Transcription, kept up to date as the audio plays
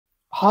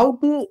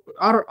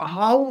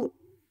how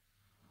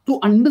to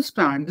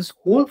understand this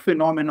whole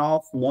phenomena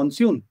of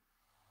monsoon.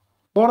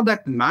 For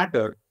that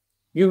matter,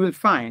 you will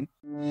find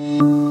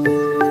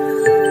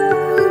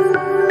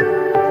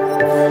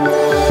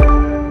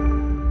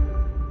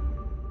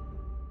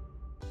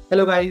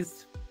hello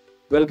guys,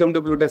 welcome to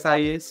Plutus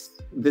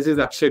IAS. This is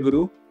Akshay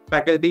Guru,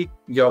 Faculty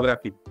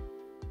Geography.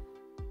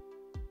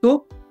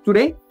 So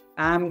today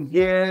I'm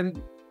here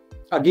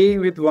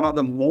again with one of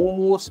the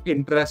most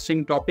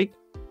interesting topic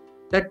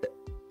that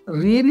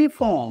really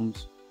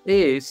forms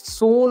a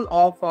soul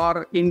of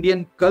our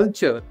Indian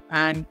culture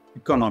and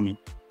economy.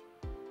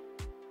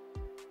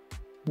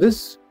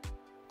 This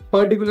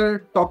particular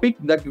topic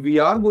that we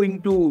are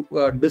going to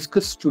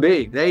discuss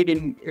today, right,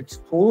 in its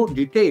full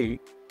detail,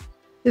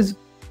 is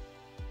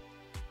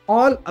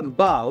all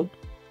about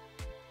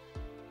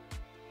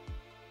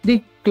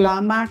the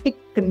climatic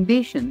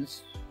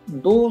conditions.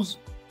 Those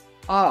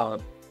are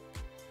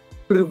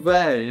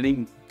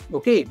prevailing,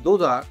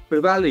 those are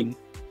prevailing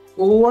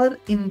over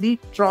in the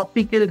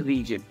tropical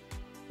region.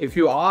 If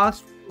you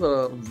ask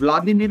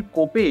Vladimir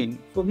Koppen,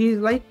 so he is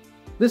like,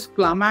 this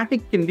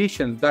climatic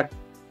conditions that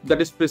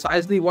is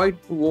precisely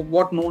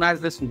what known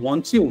as this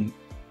monsoon.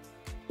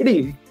 It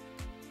is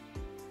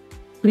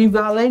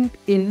prevalent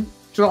in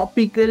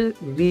tropical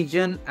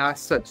region as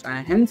such,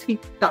 and hence he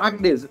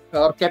tagged this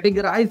or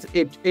categorized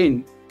it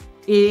in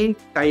a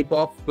type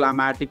of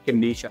climatic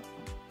condition.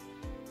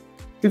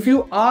 If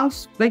you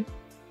ask, like,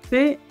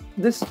 say,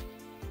 this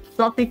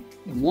topic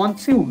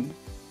monsoon,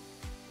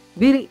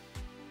 the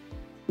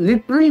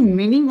literal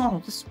meaning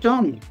of this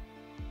term.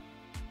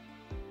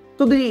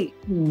 So the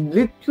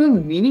literal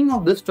meaning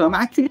of this term,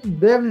 actually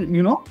there,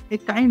 a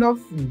kind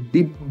of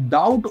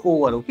doubt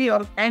over,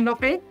 or kind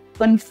of a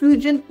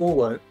confusion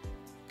over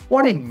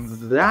what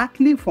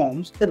exactly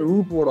forms the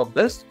root word of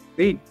this,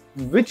 right?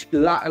 Which,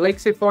 like,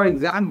 say, for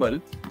example,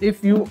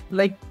 if you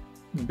like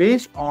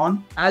based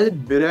on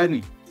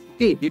Al-Birani,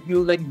 if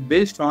you like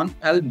based on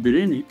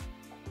Al-Birani,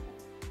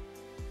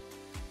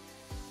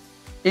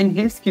 in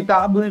his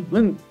Kitab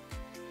al-Wind,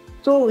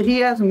 so he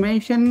has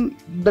mentioned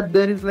that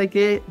there is like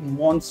a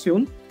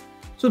monsoon.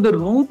 So the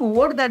root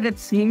word that it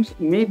seems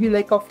may be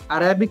like of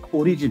Arabic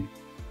origin.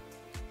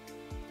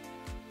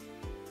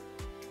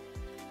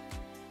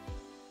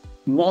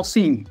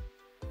 Monsoon,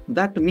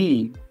 that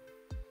means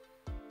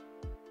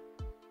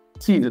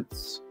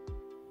seasons.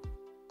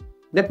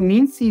 That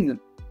means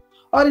season.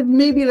 Or it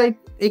may be like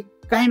a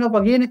kind of,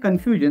 again, a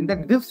confusion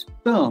that this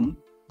term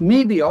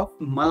may be of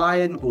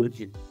Malayan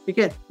origin.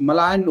 Okay,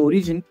 Malayan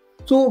origin.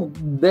 So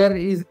there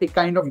is a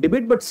kind of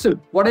debate, but still,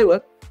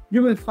 whatever,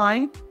 you will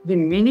find the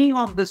meaning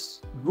of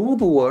this root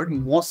word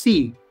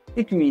monsoon.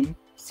 It means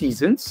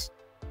seasons.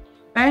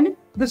 And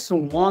this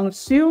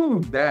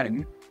monsoon,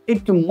 then,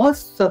 it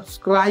must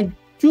subscribe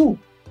to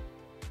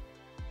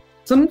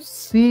some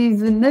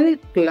seasonal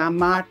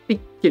climatic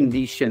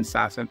conditions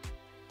as well.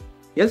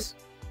 Yes,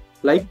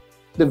 like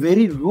the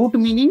very root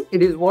meaning,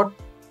 it is what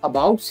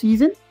about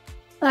season,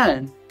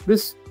 and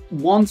this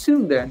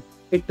monsoon, then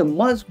it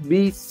must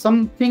be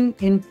something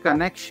in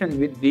connection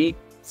with the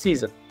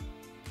season.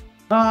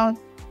 I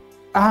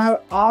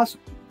have asked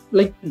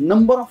like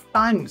number of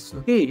times,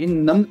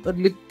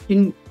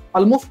 in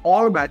almost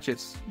all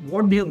batches,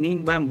 what do you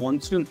mean by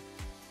monsoon?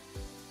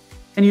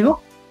 And you know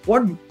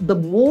what the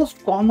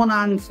most common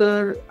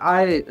answer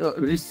I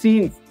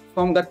received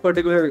from that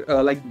particular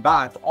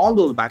batch, all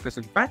those batches,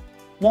 in fact,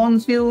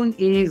 monsoon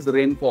is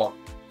rainfall.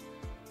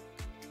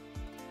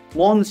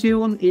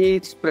 Monsoon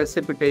is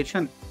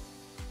precipitation.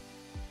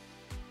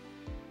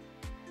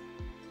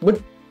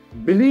 But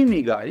believe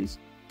me, guys,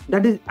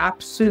 that is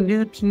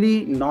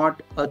absolutely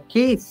not a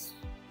case.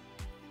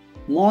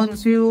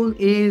 Monsoon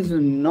is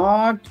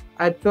not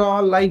at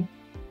all like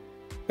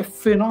a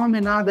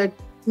phenomena that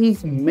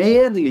is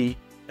merely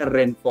a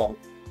rainfall.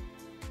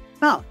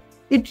 Now,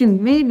 it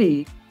may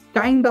be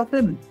kind of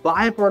a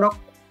byproduct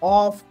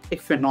of a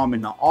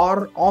phenomena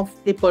or of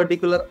a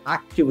particular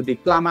activity,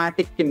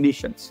 climatic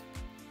conditions,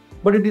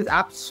 but it is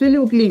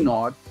absolutely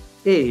not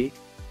a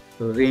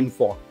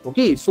rainfall.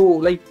 So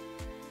like,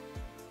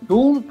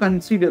 don't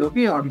consider,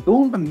 or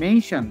don't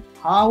mention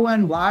how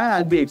and why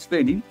I'll be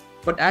explaining,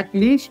 but at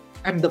least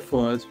at the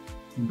first,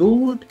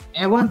 don't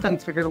ever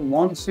consider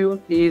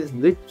monsoon is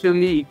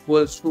literally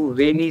equals to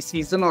rainy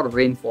season or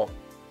rainfall.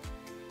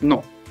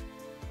 No.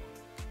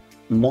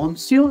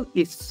 Monsoon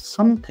is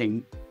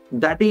something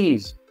that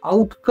is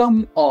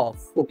outcome of,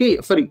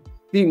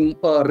 the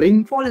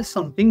rainfall is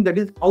something that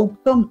is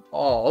outcome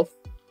of,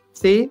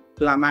 say,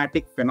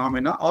 climatic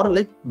phenomena or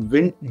like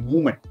wind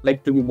movement,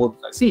 like to be more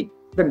precise. See,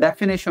 the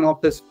definition of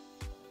this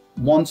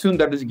monsoon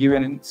that is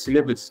given in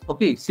syllabus.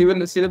 Even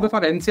the syllabus for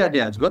NCERT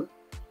as well.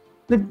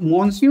 The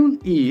monsoon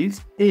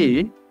is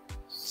a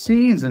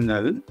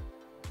seasonal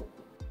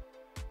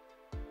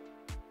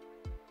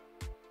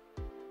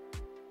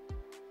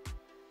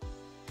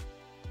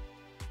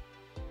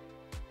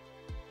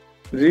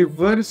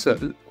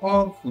reversal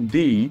of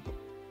the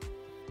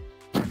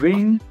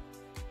wind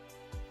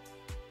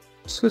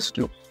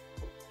system.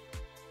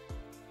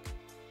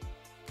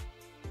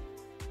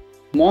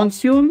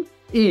 Monsoon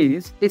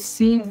is a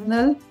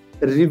seasonal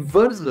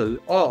reversal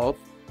of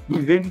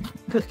wind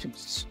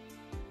systems.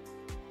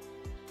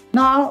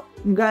 Now,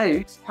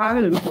 guys, have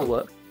a look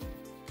over.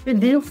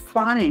 Did you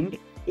find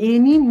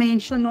any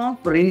mention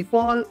of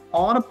rainfall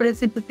or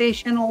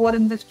precipitation over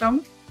in this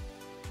term?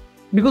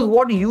 Because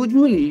what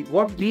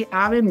we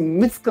have a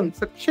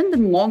misconception that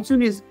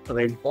monsoon is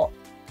rainfall.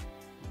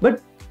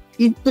 But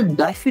in the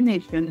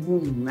definition,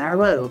 you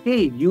never,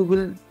 okay, you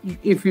will,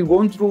 if you've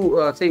gone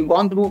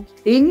through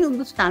any of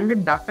the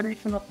standard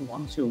definition of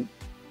monsoon,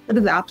 that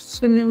is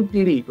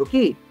absolutely,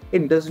 okay,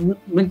 it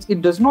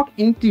does not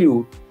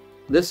include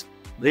this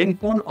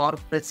rainfall or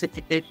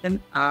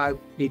precipitation as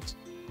its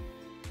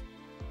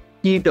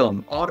key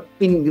term or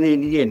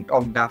ingredient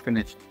of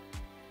definition.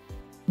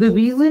 The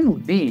reason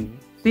being,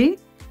 see,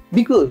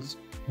 because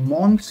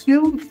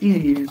monsoon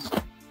is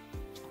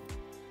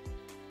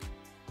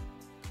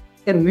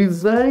a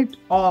result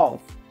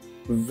of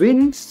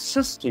wind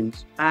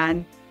systems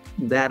and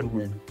their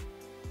movement.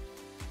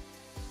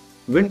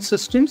 Wind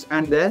systems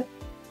and their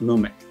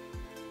movement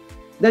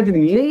that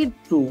relate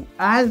to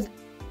as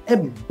a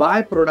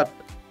byproduct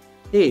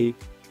a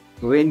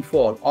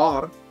rainfall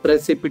or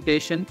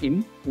precipitation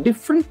in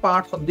different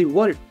parts of the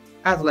world,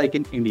 as like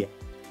in India.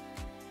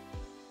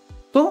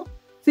 So,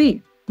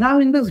 see, now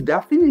in this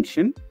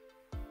definition,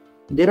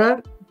 there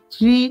are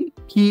three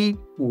key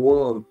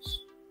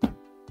words.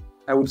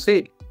 I would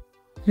say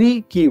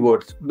 3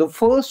 keywords. The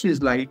first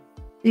is like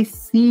a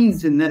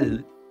seasonal,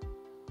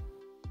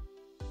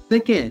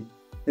 second,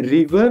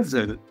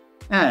 reversal,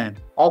 and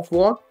of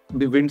what?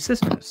 The wind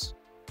systems.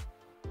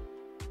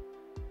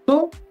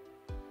 So,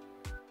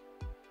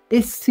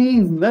 a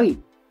seasonal,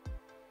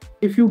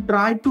 if you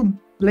try to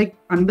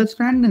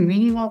understand the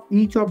meaning of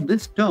each of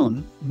this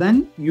term,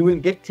 then you will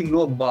get to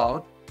know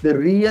about the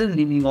real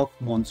meaning of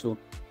monsoon.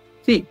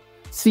 See,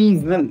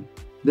 seasonal,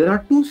 there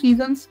are 2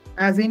 seasons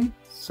as in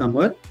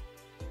summer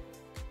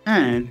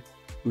and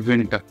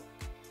winter.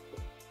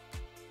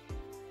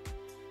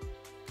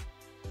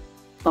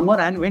 Summer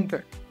and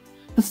winter.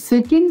 The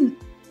second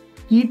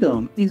key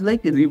term is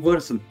like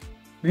reversal.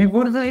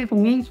 Reversal, it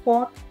means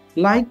what?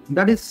 Like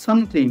that is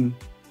something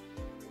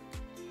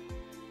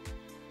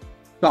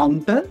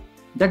counter,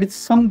 that is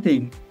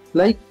something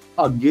like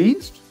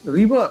against,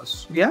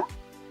 reverse, yeah?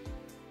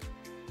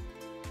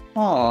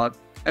 Or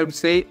I would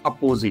say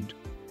opposite.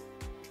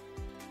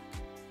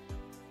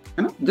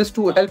 You know, just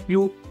to help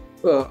you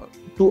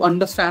to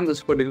understand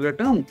this particular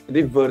term,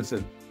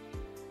 reversal.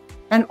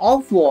 And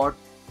of what?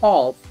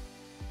 Of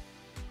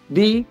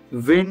the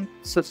wind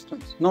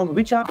systems. Now,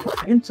 which are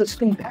wind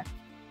systems?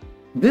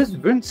 These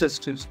wind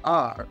systems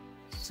are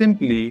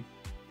simply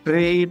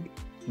trade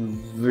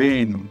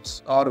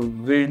winds or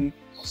wind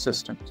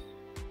systems.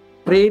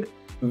 Trade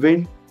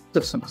wind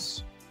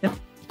systems. Yeah.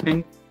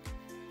 And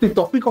the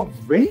topic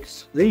of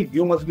winds,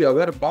 you must be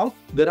aware about,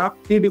 there are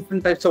 3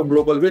 different types of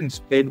global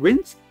winds: trade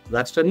winds,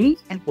 westerlies,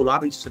 and polar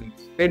easterlies.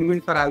 Trade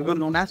winds are also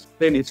known as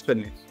trade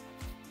easterlies.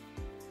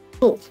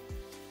 So,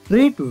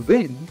 trade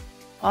winds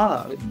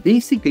are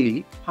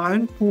basically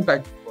having 2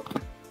 types of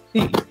winds.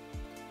 See,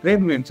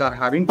 trade winds are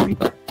having 3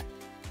 types.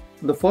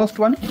 The first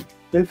one,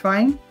 we'll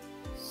find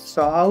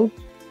southeast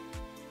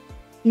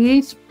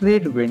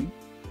trade wind,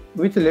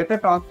 which later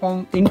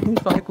transforms into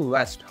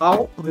southwest.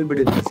 How we'll be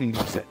discussing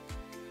this?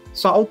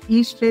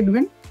 Southeast trade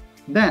wind,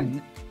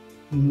 then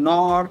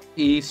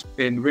northeast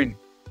trade wind.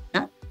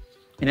 Yeah?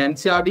 In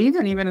NCRTs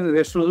and even in the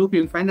rest of the group,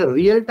 you'll find a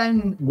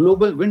real-time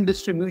global wind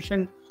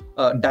distribution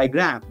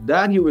diagram.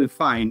 There you will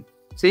find,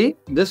 say,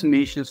 this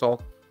nations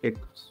of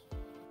acres.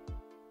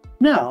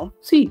 Now,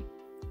 see,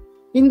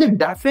 in the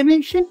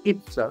definition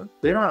itself,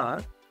 there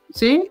are,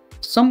 say,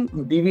 some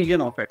division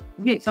of it,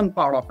 okay, some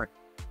part of it,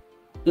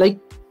 like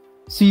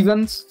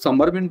seasons,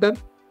 summer, winter,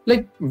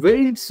 like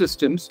wind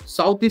systems,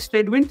 southeast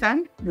trade winds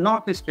and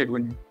northeast trade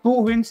wind. 2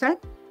 winds and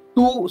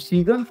 2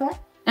 seasons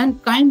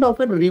and kind of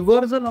a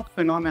reversal of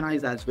phenomena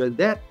is as well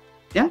there.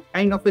 Yeah,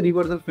 kind of a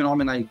reversal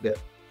phenomena is there.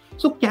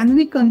 So can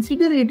we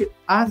consider it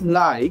as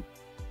like,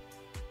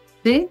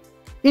 say,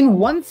 in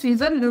one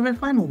season you will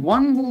find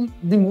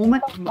the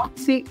movement of one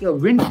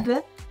wind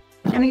there,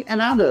 and in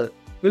another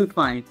will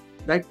find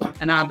that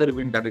another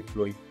wind that is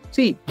blowing.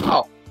 See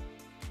how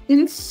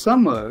in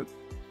summer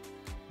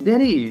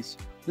there is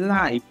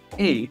like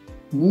a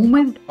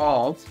movement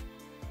of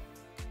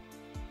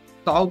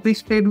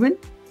southeast trade wind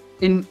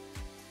in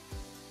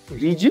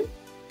region,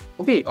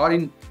 okay, or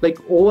in like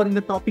over in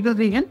the tropical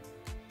region.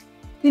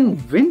 In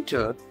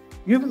winter,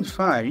 you will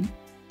find,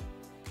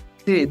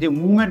 say, the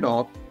movement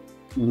of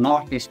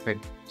northeast trade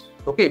winds,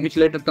 okay, which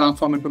later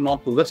transform into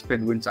northwest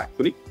trade winds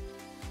actually.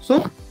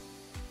 So,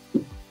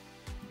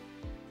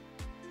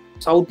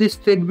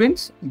 southeast trade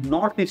winds,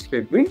 northeast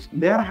trade winds,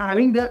 they are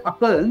having their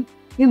occurrence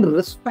in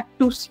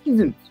respective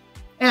seasons,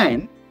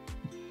 and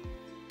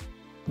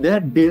their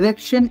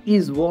direction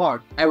is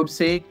what I would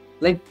say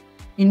like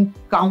in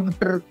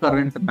counter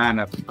current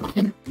manner.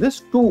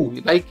 This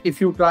too, like if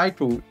you try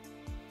to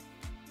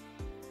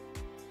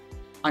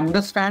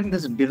understand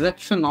this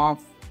direction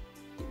of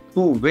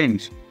 2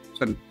 winds,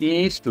 sorry,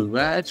 east,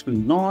 west,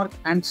 north,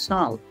 and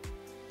south.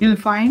 You'll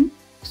find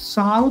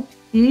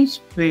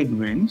southeast trade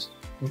winds.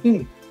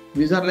 Okay,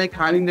 these are like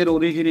having their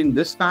origin in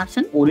this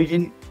fashion,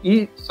 origin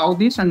is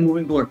southeast and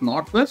moving towards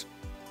northwest,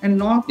 and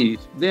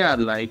northeast, they are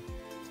like,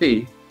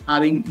 say,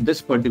 having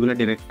this particular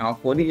direction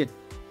of origin.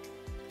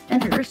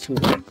 And this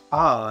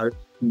are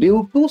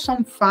due to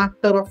some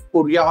factor of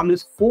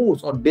Coriolis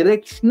force or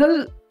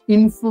directional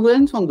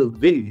influence on the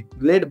wind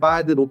led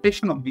by the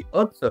rotation of the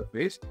Earth's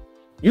surface,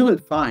 you will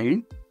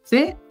find,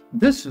 say,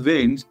 these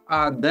winds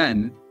are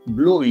then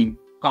blowing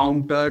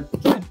counter,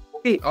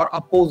 okay, or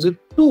opposite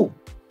to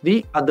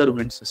the other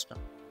wind system.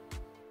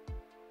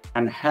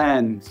 And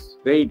hence,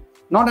 right,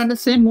 not at the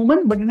same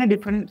moment, but in a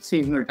different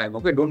seasonal time.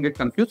 Okay, don't get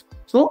confused.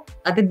 So,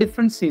 at a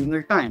different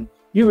seasonal time,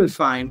 you will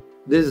find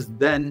this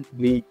then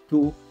lead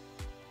to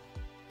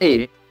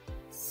a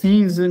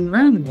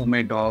seasonal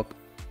movement of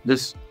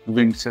this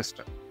wind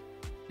system.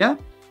 Yeah.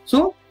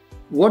 So,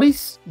 what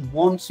is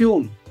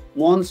monsoon?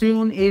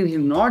 Monsoon is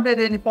not a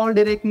rainfall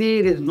directly.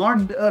 It is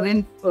not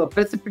a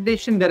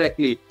precipitation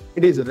directly.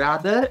 It is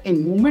rather a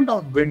movement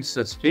of wind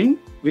system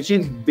which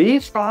is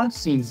based on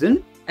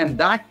season, and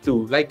that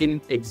too, like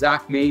in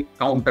exactly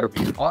counter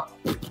wind.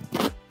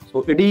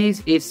 So, it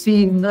is a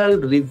seasonal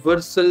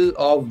reversal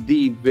of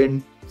the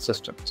wind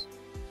systems.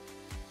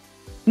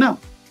 Now,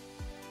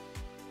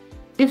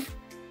 if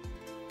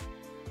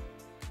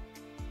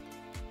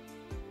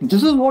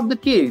this is what the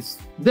case,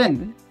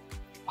 then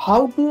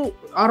how to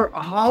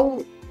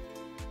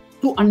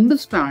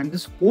understand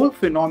this whole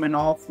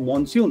phenomenon of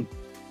monsoon?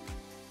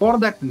 For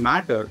that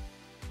matter,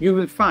 you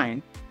will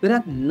find there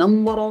are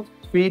number of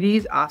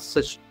theories as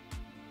such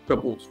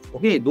proposed.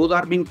 Okay, those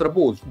are being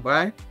proposed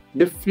by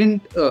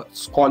different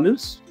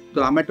scholars,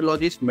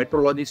 climatologists,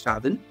 meteorologists,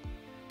 rather.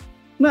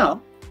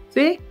 Now,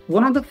 say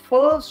one of the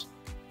first,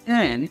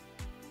 and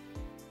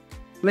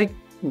like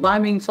by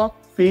means of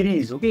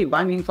theories, okay,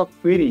 by means of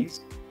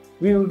theories,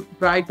 we will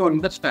try to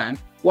understand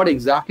what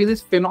exactly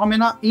this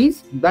phenomena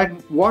is. That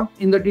what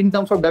in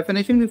terms of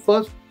definition, we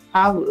first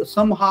have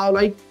somehow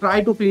like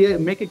try to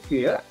make it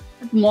clear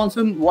that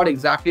monsoon, what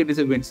exactly it is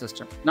a wind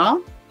system.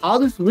 Now, how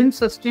this wind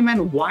system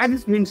and why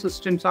these wind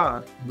systems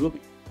are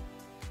moving.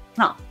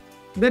 Now,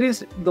 there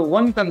is the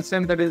one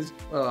concept that is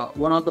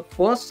one of the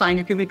first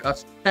scientific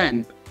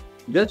attempt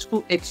just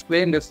to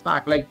explain this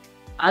fact. Like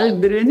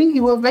Al-Biruni, he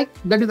was like,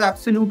 that is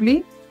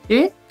absolutely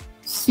a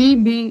sea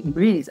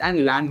breeze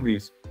and land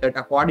breeze. That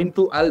according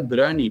to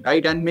Al-Biruni,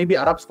 right, and maybe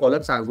Arab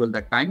scholars as well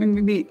that time, and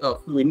maybe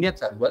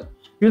Indians as well,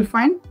 you'll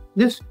find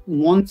this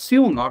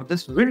monsoon or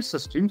this wind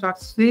systems are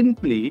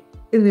simply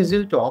a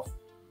result of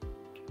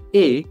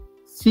a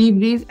sea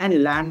breeze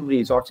and land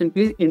breeze, or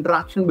simply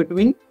interaction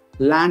between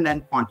land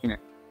and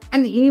continent.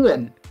 And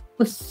even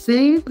the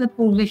same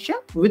proposition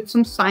with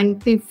some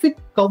scientific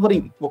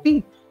covering,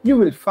 okay, you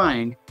will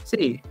find,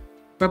 say,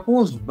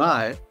 proposed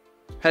by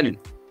Helen.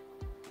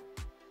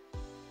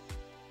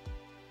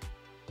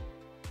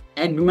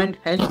 Edmund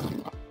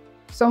Helen,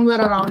 somewhere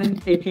around in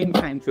 18th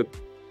century,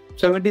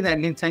 17th,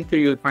 18th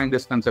century, you will find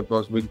this concept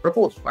was being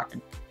proposed by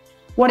him.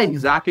 What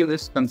exactly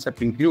this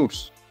concept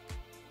includes?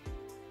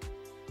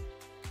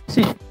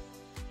 See,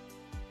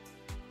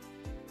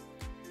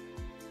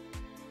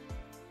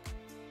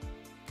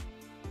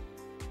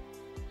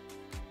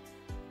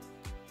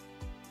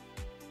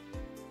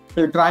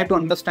 we'll try to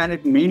understand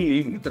it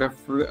mainly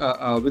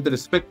with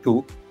respect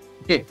to,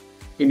 okay,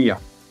 India.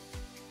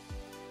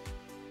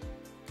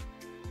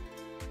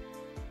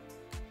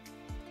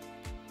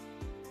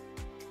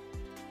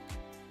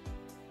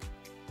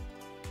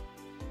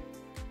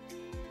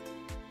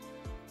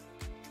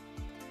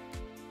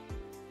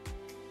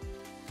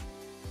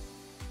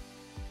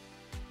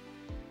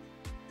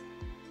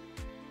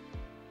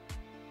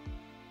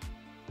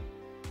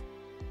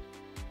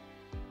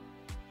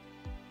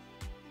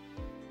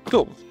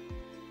 So,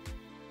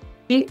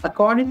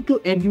 according to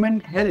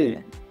Edmund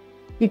Hillel,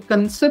 the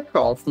concept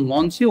of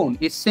monsoon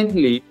is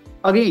simply,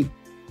 again,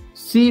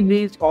 sea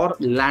breeze or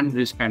land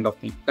breeze kind of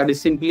thing. That is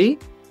simply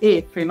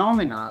a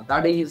phenomena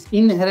that is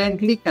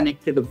inherently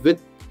connected with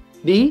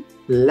the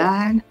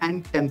land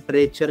and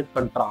temperature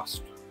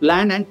contrast,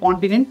 land and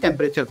continent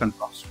temperature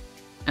contrast.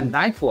 And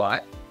that's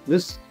why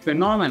this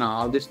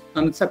phenomena, this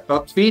concept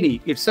of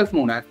theory itself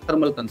known as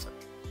thermal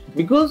concept,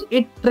 because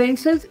it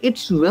traces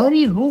its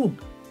very root.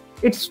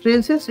 It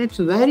traces its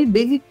very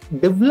basic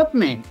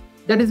development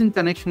that is in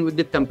connection with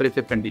the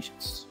temperature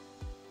conditions.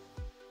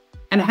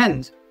 And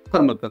hence,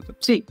 thermal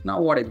concept. See, now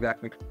what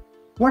exactly?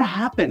 What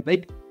happened,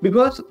 right?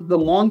 Because the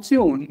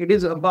monsoon, it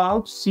is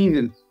about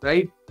seasons,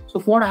 right? So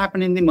what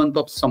happened in the month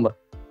of summer?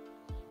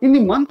 In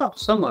the month of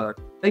summer,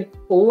 like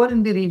over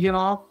in the region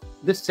of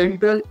the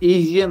Central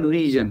Asian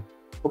region,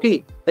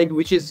 okay, like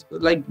which is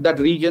like that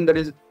region that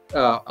is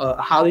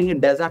having a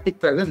desertic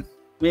presence,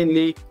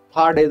 mainly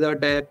Thar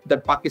desert, the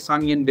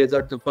Pakistani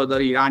desert, further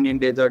Iranian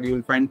desert, you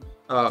will find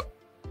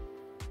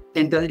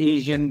Central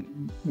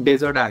Asian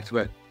desert as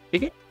well.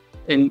 Okay,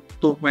 in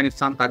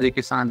Turkmenistan,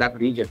 Tajikistan, that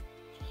region,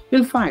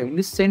 you'll find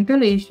this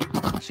Central Asian,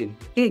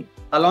 okay,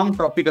 along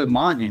tropical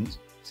margins,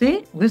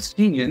 say this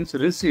region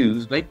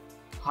receives like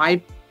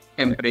high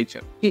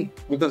temperature, okay,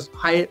 because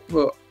high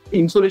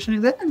insolation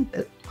is there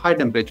and high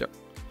temperature.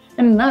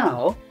 And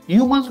now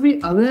you must be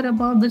aware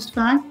about this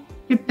fact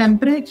that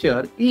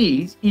temperature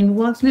is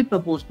inversely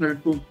proportional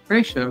to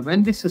pressure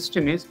when the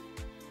system is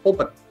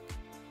open.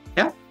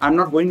 Yeah, I'm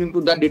not going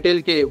into that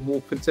detail के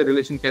वो फिर से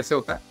relation कैसे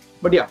होता है,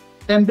 but yeah,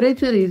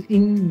 temperature is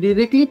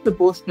indirectly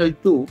proportional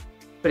to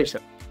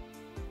pressure.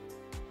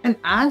 And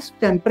as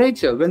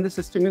temperature when the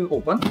system is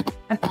open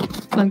and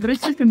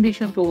temperature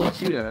conditions over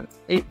here,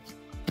 it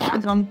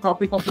is on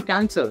topic of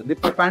Cancer, the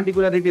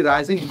perpendicularity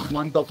rising in the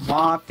month of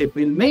March,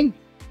 April, May,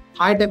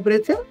 high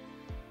temperature,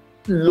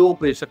 low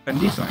pressure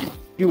condition,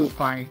 you will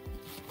find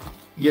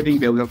getting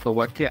developed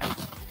over here.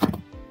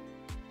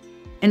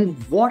 And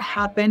what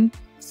happened,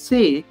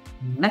 say,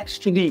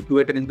 next to the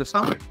equator in the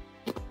summer?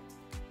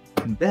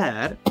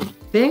 There,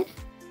 say,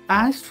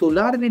 as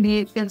solar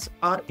radiations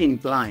are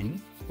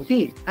inclined,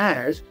 okay,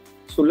 as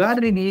solar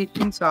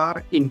radiations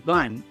are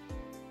inclined,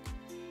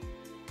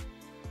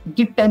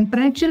 the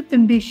temperature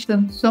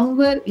conditions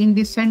somewhere in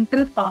the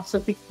central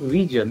Pacific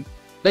region,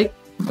 like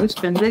these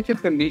temperature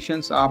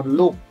conditions are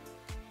low.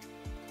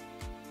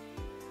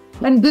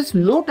 And this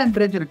low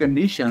temperature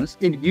conditions,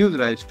 it gives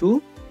rise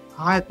to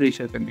high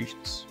pressure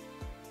conditions.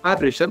 High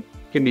pressure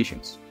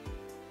conditions.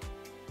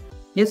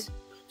 Yes.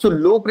 So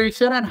low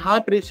pressure and high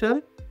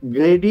pressure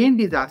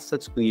gradient is as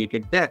such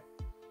created there.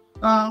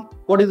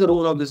 What is the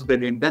role of this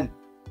gradient then?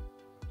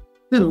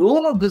 The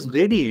role of this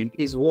gradient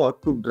is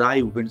what? To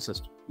drive wind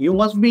system. You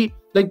must be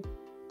like,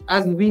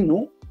 as we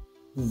know,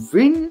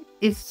 wind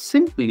is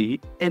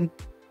simply a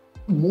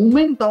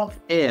movement of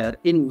air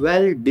in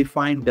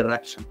well-defined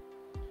direction.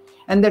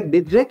 And the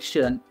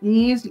direction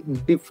is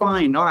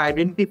defined or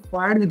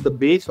identified with the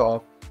base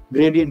of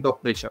gradient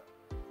of pressure.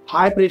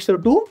 High pressure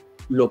to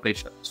low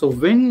pressure. So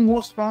wind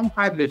moves from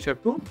high pressure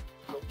to low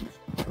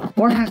pressure.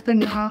 What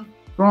happens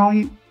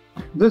from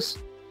this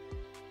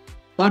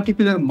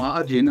particular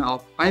margin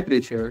of high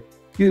pressure,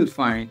 you will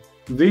find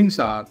winds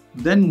are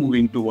then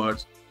moving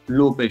towards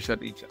low pressure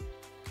region.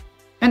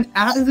 And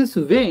as these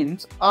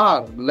winds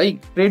are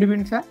like trade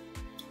winds,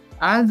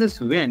 as these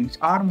winds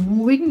are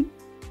moving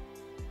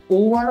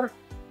over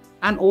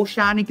an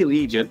oceanic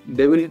region,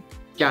 they will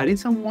carry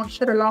some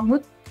moisture along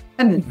with.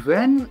 And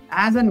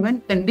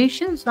when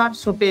conditions are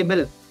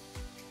suitable,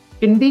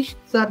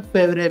 conditions are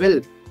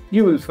favorable,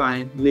 you will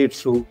find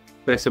leads to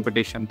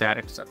precipitation there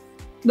itself.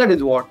 That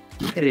is what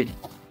it is.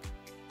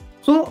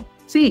 So,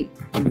 see,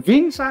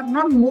 winds are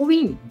not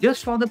moving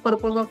just for the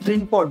purpose of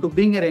rainfall, to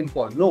bring a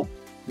rainfall. No,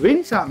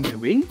 winds are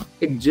moving,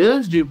 it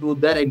just due to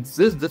there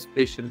exists this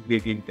pressure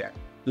gradient there.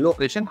 Low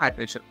pressure, high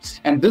pressure.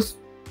 And this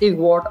is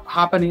what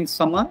happened in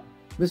summer.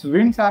 These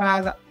winds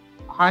are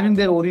having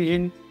their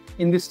origin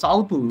in the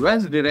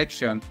southwest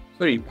direction.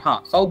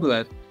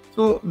 Southwest.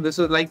 So this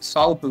is like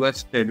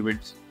southwest trade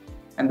winds.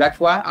 And that's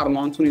why our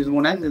monsoon is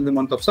known as, in the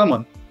month of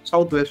summer,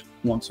 southwest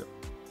monsoon.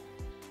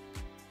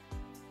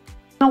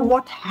 Now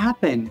what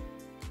happened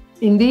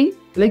in the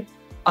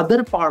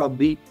other part of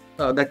the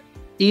that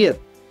year,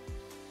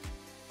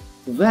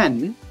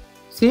 when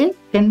say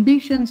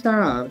conditions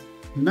are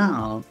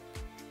now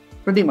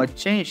pretty much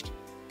changed?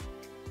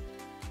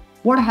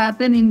 What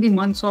happened in the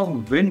months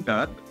of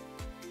winter?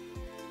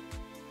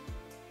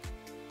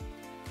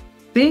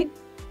 Say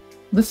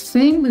the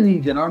same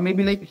region, or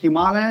maybe like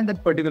Himalaya,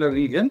 that particular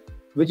region,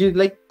 which is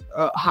like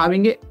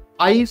having a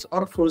ice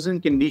or frozen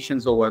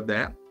conditions over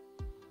there.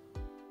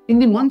 In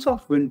the months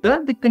of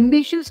winter, the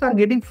conditions are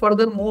getting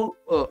further more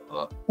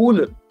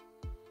cooler,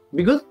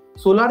 because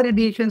solar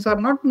radiations are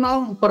not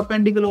now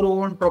perpendicular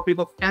on Tropic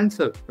of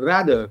Cancer.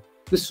 Rather,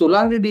 the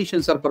solar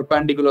radiations are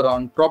perpendicular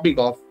on Tropic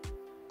of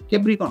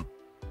Capricorn.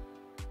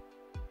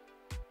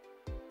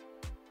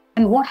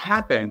 And what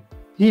happened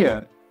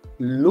here?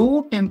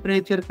 Low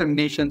temperature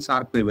conditions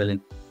are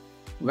prevalent.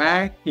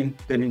 Where? In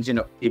the region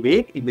of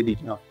Tibet, in the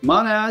region of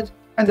Himalayas,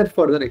 and that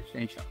further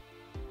extension.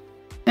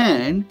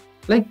 And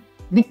like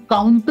the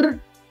counter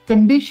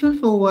conditions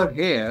over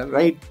here,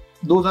 right?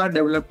 Those are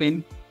developed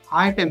in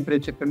high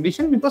temperature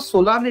condition, because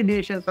solar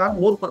radiations are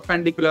more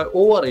perpendicular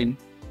over in,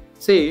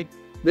 say,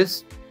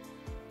 this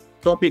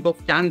Tropic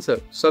of Cancer,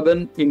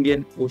 southern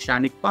Indian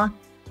oceanic part.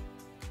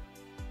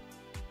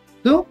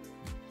 So,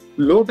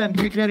 low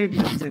temperature it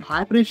leads to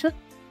high pressure,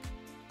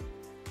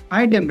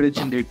 high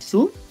temperature leads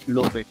to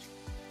low pressure.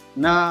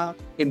 Now,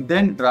 it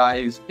then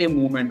drives a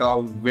movement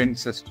of wind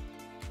system.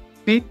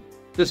 See,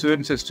 these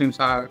wind systems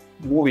are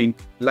moving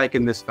like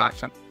in this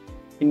fashion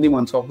in the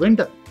months of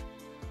winter.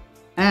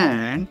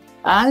 And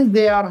as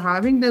they are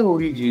having their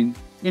origin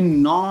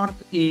in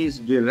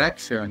northeast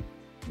direction,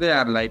 they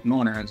are like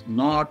known as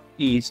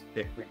northeast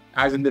trade wind.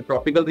 As in the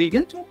tropical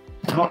region, so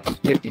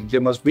northeast,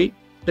 there must be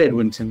trade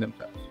winds in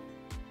themselves.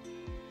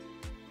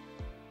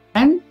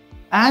 And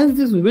as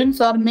these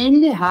winds are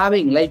mainly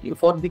having, like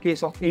for the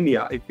case of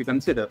India, if you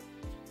consider,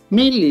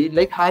 mainly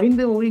like having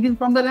the origin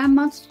from the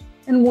landmass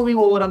and moving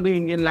over on the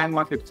Indian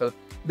landmass itself,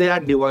 they are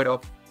devoid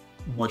of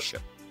moisture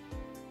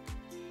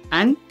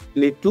and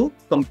lead to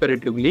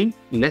comparatively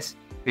less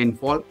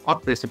rainfall or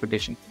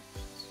precipitation.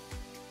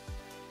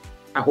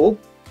 I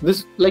hope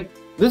this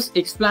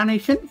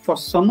explanation for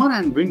summer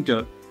and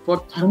winter for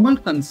thermal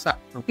concept,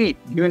 okay,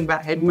 given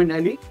by Edmund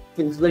Halley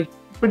is like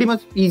pretty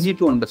much easy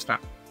to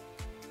understand.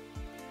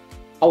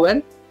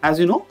 However, as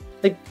you know,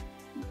 like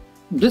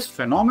this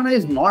phenomena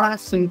is not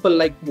as simple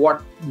like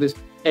what this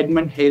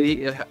Edmund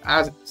Halley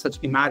as such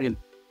imagined.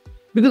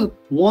 Because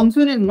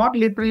monsoon is not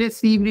literally a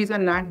sea breeze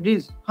and land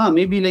breeze,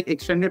 maybe like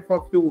extended for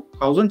a few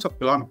thousands of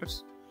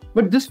kilometers.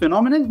 But this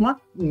phenomena is not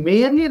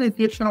merely a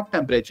reflection of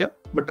temperature,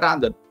 but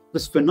rather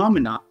this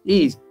phenomena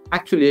is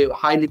actually a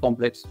highly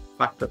complex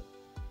factor.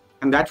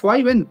 And that's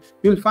why when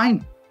you'll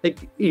find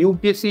like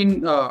UPSC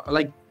in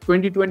like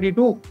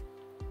 2022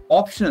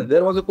 optional,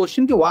 there was a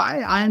question to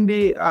why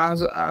IMD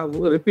has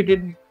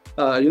repeated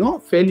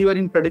failure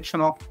in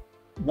prediction of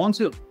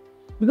monsoon.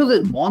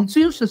 Because the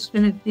monsoon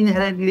system is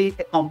inherently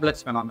a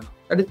complex phenomenon.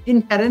 That is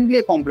inherently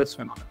a complex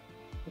phenomenon.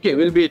 Okay,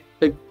 we'll be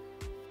like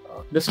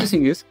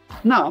discussing this.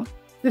 Now,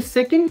 the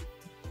second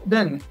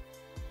then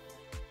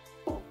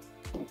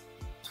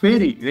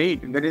theory,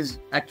 right? That is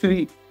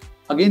actually,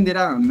 again, there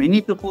are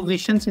many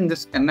propositions in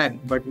this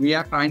connect, but we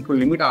are trying to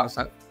limit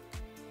ourselves.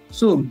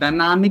 So,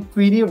 dynamic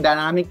theory of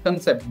dynamic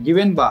concept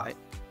given by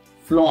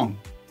Flon.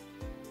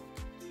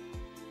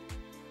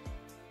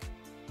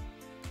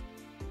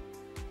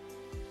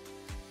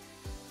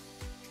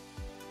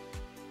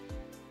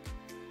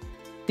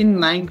 In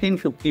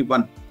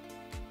 1951,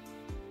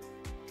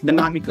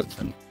 dynamic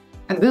concept.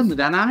 And this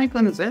dynamic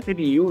concept, it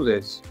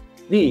uses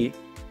the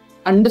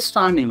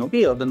understanding,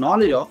 okay, or the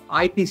knowledge of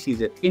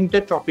ITCZ,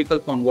 intertropical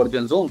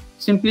convergence zone.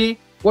 Simply,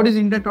 what is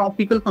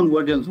intertropical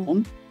convergence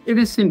zone? It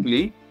is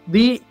simply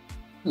the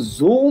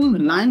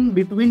zone lying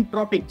between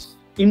tropics,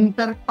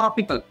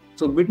 intertropical.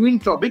 So between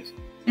tropics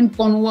and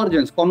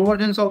convergence.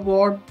 Convergence of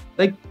what?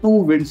 Like two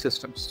wind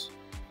systems.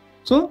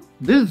 So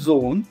this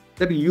zone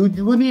that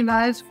usually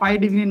lies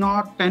 5 degree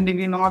north, 10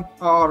 degree north,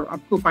 or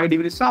up to 5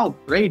 degrees south,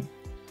 right?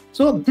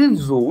 So this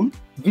zone,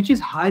 which is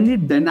highly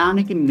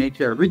dynamic in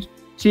nature, which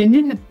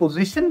changes its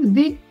position with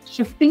the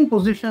shifting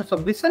positions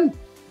of the sun.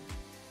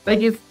 Like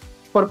if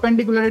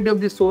perpendicularity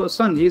of the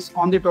sun is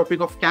on the Tropic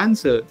of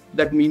Cancer,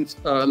 that means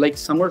like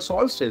summer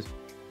solstice,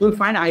 you'll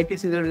find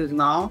ITCZ is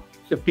now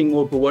shifting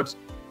more towards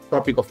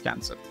Tropic of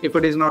Cancer. If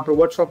it is not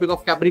towards Tropic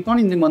of Capricorn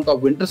in the month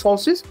of winter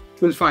solstice,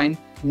 you'll find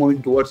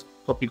moving towards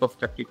Tropic of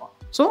Capricorn.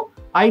 So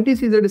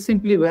ITCZ is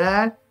simply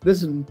where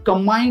this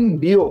combined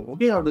duo,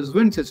 okay, or this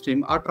wind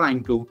system are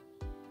trying to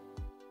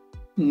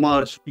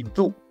merge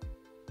into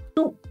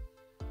two.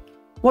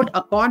 But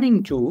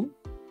according to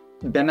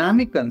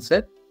dynamic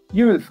concept,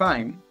 you will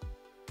find,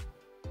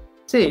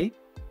 say,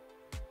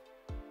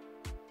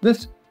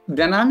 this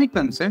dynamic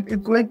concept,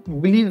 it like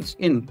believes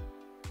in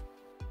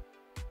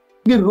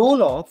the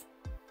role of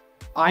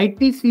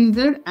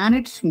ITCZ and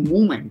its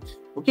movement,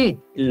 okay,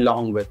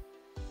 along with.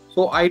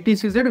 So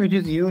ITCZ, which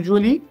is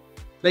usually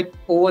like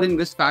over in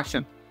this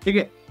fashion,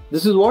 okay,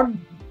 this is what,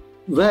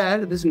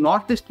 where this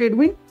northeast trade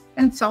wind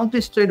and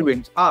southeast trade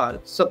winds are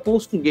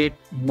supposed to get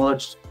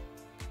merged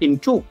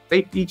into,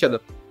 right, each other.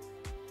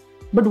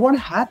 But what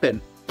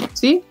happened?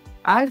 See,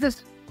 as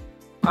this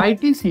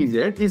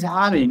ITCZ is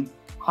having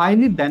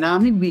highly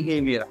dynamic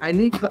behavior,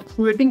 highly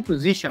fluctuating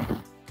position,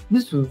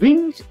 these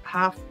winds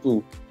have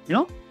to,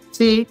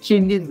 say,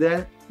 changes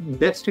their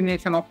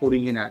destination of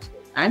origin as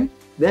well. And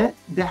they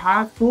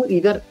have to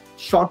either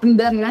shorten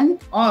their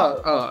length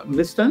or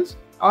distance,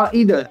 or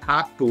either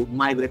have to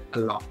migrate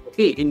along,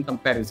 okay, in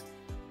comparison.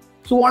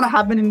 So what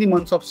happened in the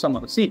months of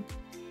summer? See,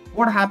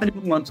 what happened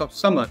in the months of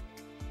summer?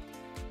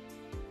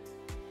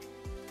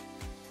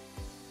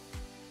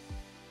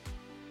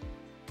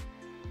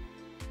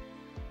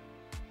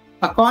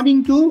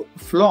 According to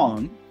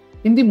Flon,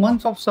 in the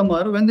months of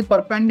summer, when the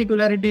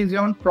perpendicularity is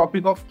on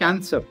Tropic of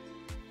Cancer,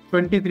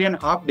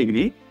 23.5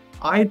 degree,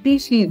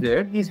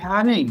 ITCZ is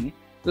having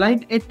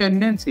like a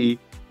tendency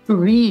to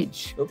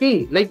reach,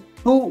 okay, like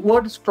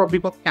towards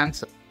Tropic of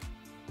Cancer.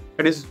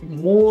 It is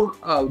more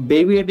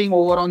deviating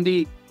over on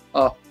the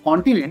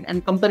continent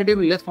and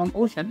comparatively less on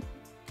ocean,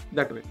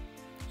 that way.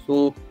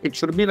 So it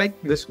should be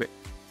like this way.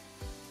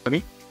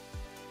 Okay.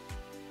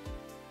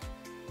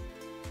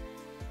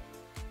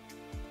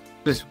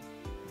 This.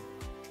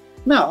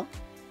 Now,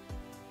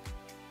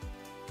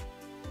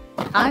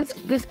 as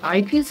this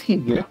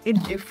ITC here,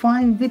 it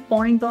defines the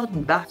point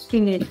of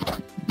destination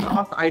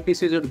of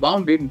ITCZ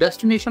bounded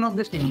destination of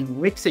this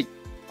mixing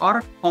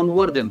or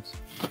convergence.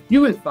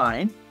 You will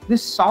find the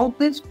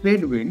southeast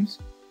trade winds,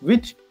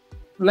 which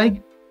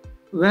like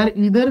were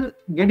either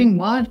getting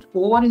merged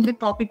over in the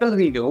tropical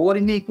region, over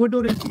in the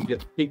equatorial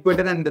region,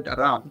 equator and that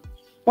around.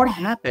 What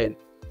happened?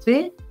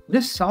 Say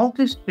this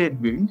southeast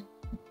trade winds,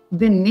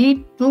 they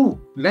need to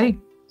like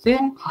say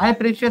high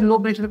pressure, low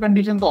pressure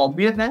conditions,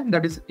 obvious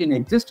that is in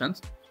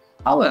existence.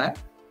 However,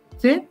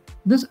 say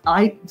this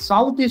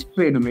southeast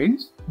trade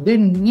winds, they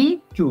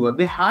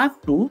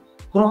have to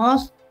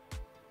cross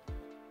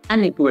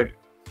an equator,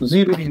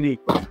 0 in the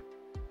equator.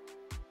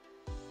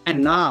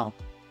 And now,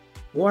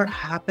 what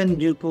happened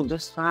due to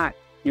this fact?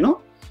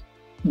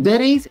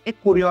 there is a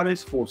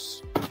Coriolis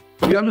force.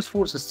 Coriolis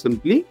force is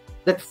simply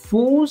that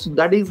force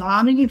that is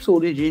having its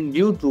origin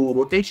due to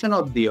rotation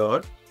of the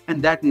earth,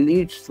 and that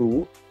leads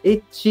to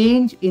a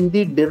change in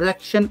the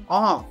direction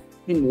of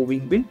the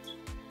moving winds.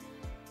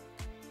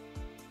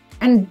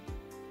 And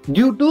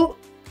due to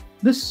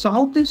the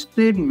southeast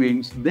trade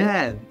winds,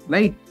 there,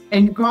 right,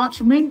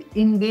 encroachment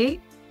in the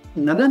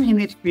northern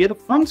hemisphere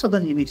from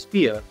southern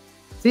hemisphere.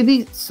 See,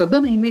 the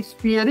southern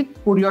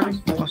hemispheric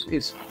Coriolis force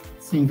is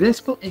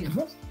less to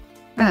exist,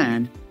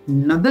 and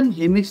northern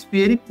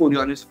hemispheric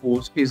Coriolis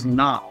force is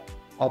now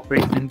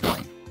operating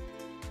point.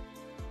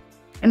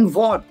 And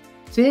what?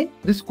 Say,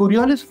 this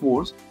Coriolis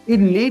force,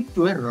 it leads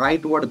to a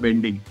rightward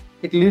bending.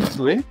 It leads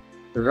to a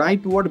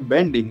rightward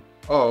bending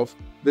of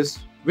this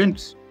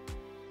winds.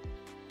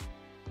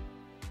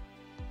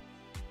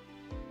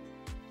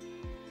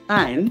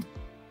 And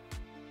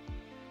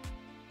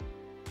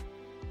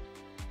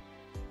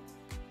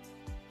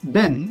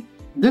then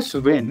this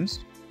winds,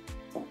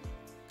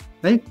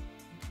 like,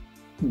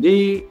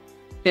 they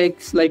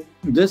takes like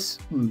this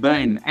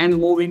bend and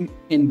moving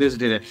in this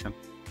direction.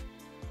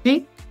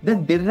 See, the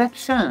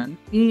direction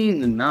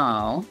is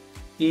now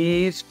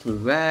east,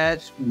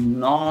 west,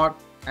 north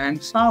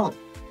and south.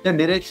 The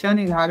direction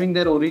is having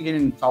their origin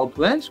in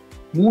southwest,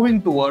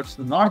 moving towards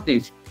the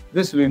northeast.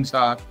 These winds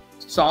are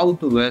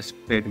southwest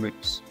trade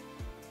winds.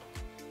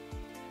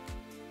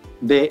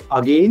 They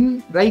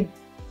again, right,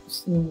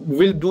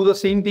 will do the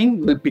same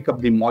thing, will pick up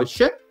the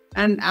moisture,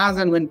 and as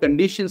and when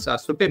conditions are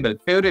suitable,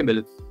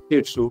 favorable,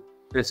 leads to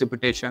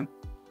precipitation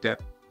there.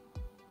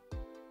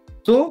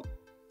 So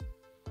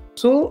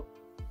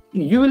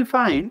you will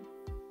find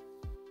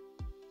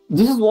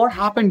this is what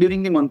happened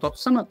during the month of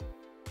summer.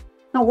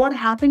 Now, what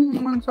happened in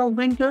the months of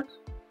winter?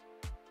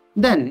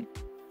 Then,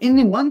 in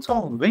the months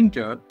of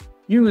winter,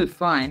 you will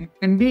find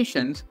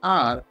conditions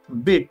are a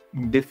bit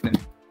different.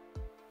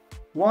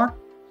 What?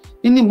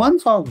 In the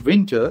months of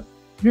winter,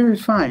 you will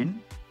find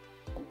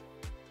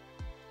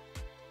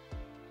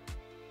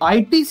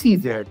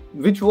ITCZ,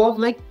 which was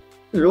like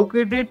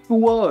located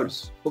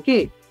towards,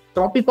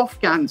 Tropic of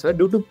Cancer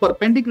due to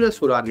perpendicular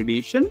solar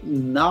radiation.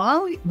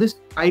 Now, this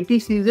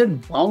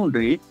ITCZ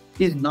boundary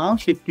is now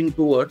shifting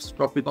towards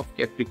Tropic of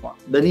Capricorn.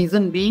 The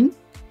reason being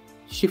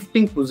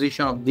shifting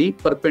position of the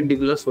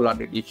perpendicular solar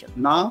radiation.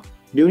 Now,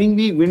 during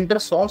the winter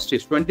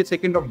solstice,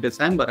 22nd of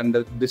December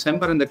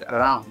and that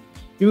around,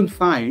 you will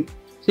find,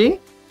 say,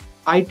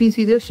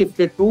 ITCZ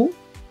shifted to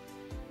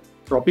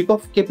Tropic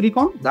of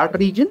Capricorn, that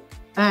region,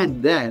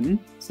 and then,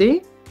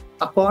 say,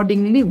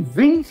 accordingly,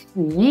 winds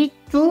need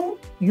to,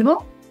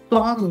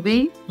 cross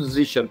the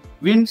position.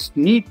 Winds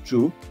need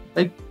to,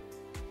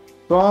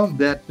 cross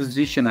their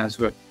position as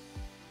well.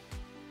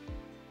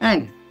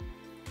 And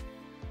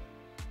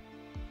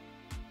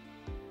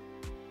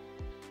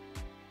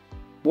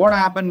what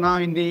happened now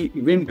in the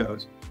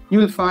winters? You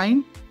will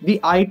find the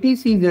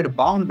ITCZ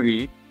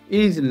boundary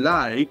is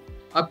like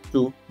up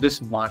to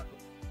this mark,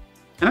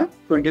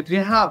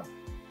 23.5.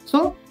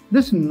 So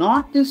this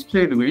northeast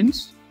trade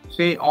winds,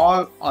 say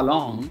all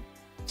along,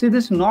 say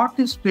this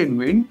northeast trade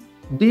wind,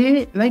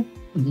 they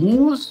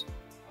moves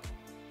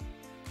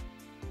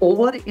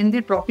over in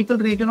the tropical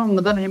region of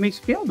northern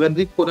hemisphere where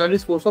the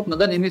Coriolis force of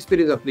northern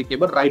hemisphere is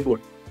applicable rightward.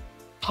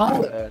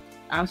 However,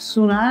 as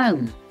soon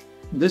as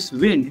this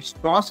wind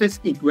crosses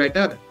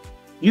equator,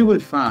 you will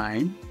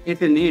find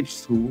it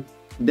leads to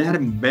their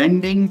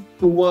bending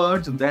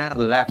towards their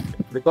left,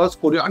 because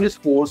Coriolis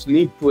force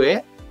lead to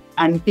a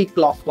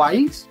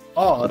anti-clockwise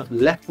or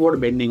leftward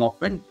bending of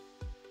wind.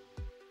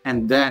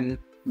 And then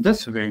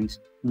this winds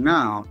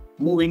now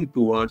moving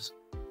towards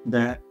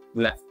the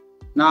left.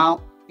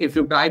 Now, if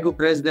you try to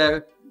trace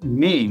their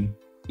main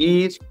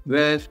east,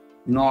 west,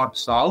 north,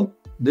 south,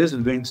 these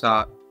winds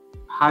are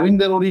having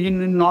their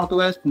origin in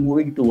northwest,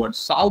 moving towards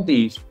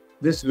southeast.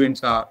 These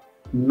winds are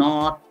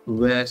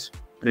northwest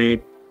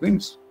trade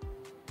winds.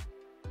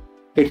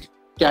 It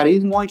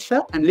carries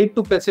moisture and lead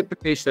to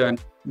precipitation.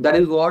 That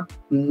is what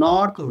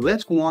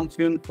northwest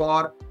monsoon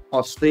for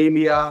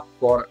Australia,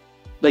 for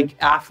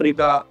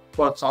Africa,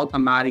 for South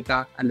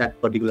America and that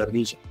particular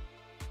region.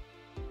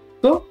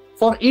 So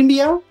for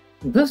India,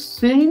 the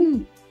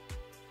same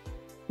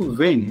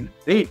wind,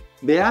 right,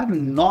 they are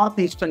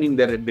northeastern in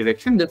their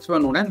direction. That's why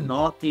known as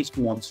northeast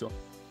monsoon.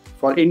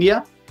 For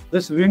India,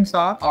 these winds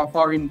are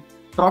for in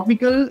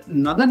tropical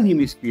northern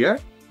hemisphere.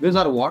 These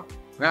are what?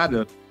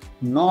 Rather,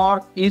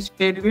 northeast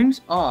trade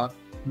winds or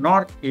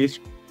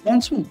northeast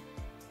monsoon.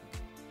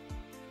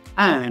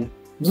 And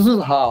this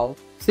is how,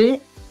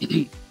 say,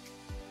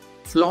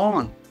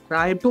 Flon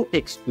tried to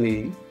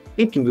explain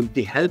it with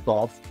the help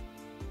of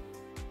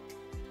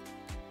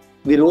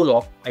the role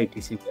of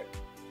ITCZ.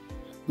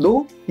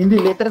 Though in the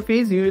later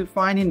phase, you will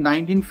find in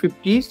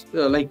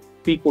 1950s,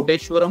 P.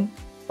 Koteshwaram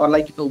or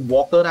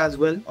Walker as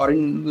well, or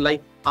in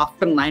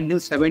after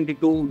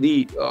 1972,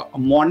 the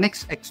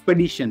Monex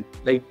expedition,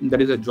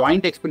 there is a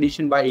joint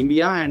expedition by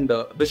India and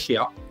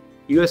Russia,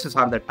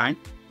 USSR that time.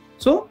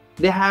 So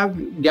they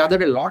have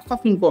gathered a lot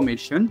of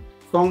information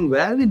from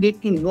where we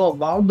get to know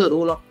about the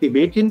role of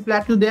Tibetan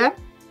plateau there,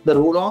 the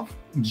role of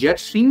jet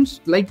streams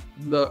like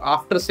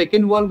after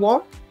Second World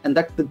War, and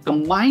that the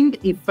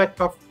combined effect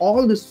of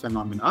all this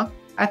phenomena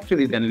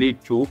actually then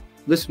lead to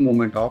this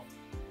movement of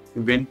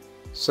wind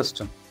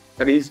system.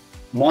 That is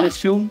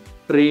monsoon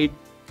trade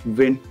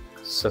wind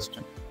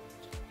system.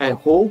 I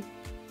hope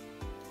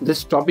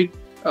this topic,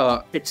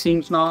 it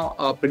seems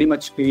now pretty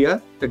much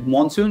clear that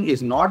monsoon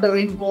is not a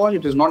rainfall,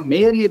 it is not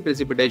merely a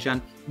precipitation,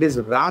 it is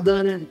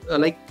rather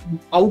like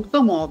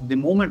outcome of the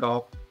movement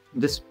of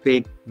this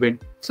trade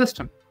wind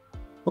system.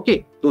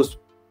 Okay, those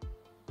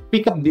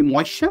pick up the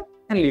moisture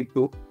and lead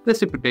to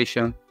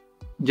precipitation,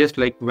 just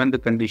like when the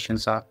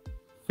conditions are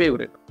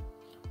favorable.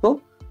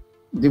 So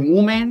the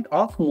movement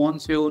of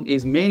monsoon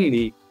is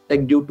mainly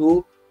like due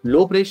to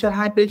low pressure,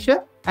 high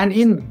pressure, and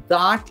in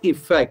that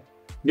effect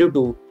due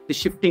to the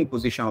shifting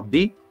position of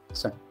the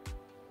sun.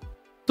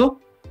 So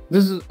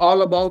this is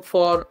all about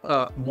for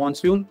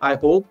monsoon. I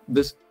hope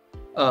this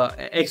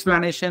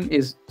explanation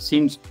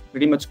seems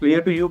pretty much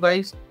clear to you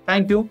guys.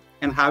 Thank you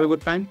and have a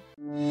good time.